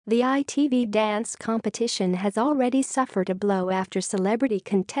The ITV dance competition has already suffered a blow after celebrity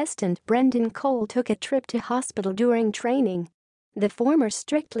contestant Brendan Cole took a trip to hospital during training. The former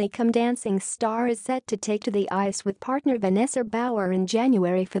Strictly Come Dancing star is set to take to the ice with partner Vanessa Bauer in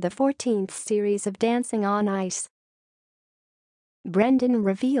January for the 14th series of Dancing on Ice. Brendan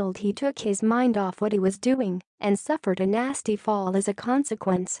revealed he took his mind off what he was doing and suffered a nasty fall as a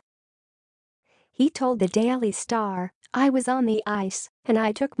consequence. He told the Daily Star, "I was on the ice and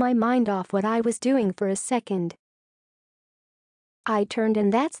I took my mind off what I was doing for a second. I turned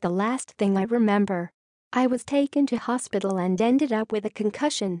and that's the last thing I remember. I was taken to hospital and ended up with a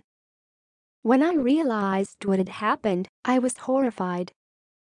concussion. When I realized what had happened, I was horrified.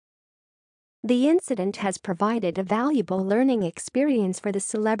 The incident has provided a valuable learning experience for the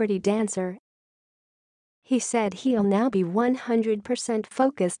celebrity dancer." He said he'll now be 100%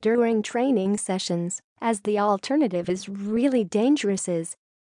 focused during training sessions, as the alternative is really dangerous.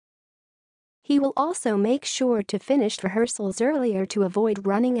 He will also make sure to finish rehearsals earlier to avoid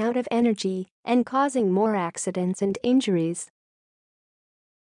running out of energy and causing more accidents and injuries.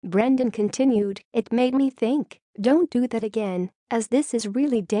 Brendan continued, "It made me think, don't do that again, as this is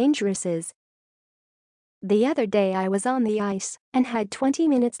really dangerous. The other day I was on the ice and had 20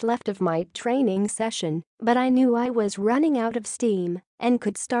 minutes left of my training session, but I knew I was running out of steam and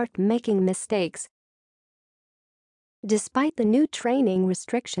could start making mistakes." Despite the new training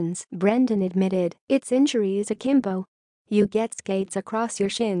restrictions, Brendan admitted, "It's injuries akimbo. You get skates across your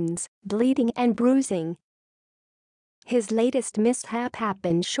shins, bleeding and bruising." His latest mishap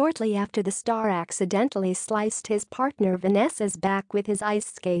happened shortly after the star accidentally sliced his partner Vanessa's back with his ice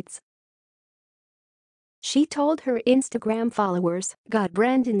skates. She told her Instagram followers, "Got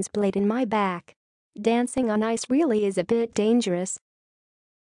Brendan's blade in my back. Dancing on ice really is a bit dangerous."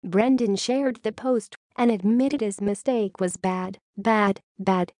 Brendan shared the post and admitted his mistake was bad.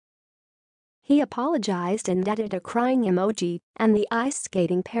 He apologized and added a crying emoji, and the ice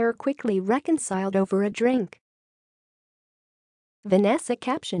skating pair quickly reconciled over a drink. Vanessa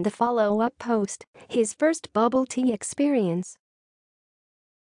captioned the follow-up post, "His first bubble tea experience."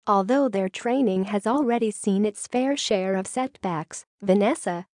 Although their training has already seen its fair share of setbacks,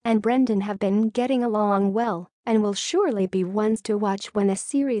 Vanessa and Brendan have been getting along well and will surely be ones to watch when a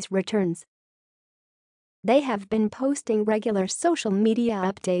series returns. They have been posting regular social media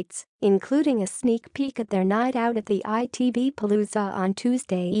updates, including a sneak peek at their night out at the ITV Palooza on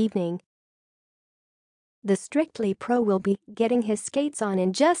Tuesday evening. The Strictly Pro will be getting his skates on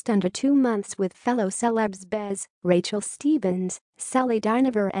in just under 2 months with fellow celebs Bez, Rachel Stevens, Sally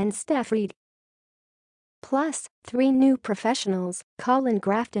Dynevor and Steph Reed. Plus, 3 new professionals, Colin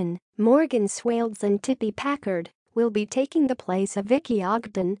Grafton, Morgan Swales and Tippy Packard, will be taking the place of Vicky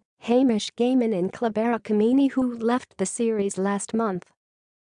Ogden, Hamish Gaiman and Clebara Kamini, who left the series last month.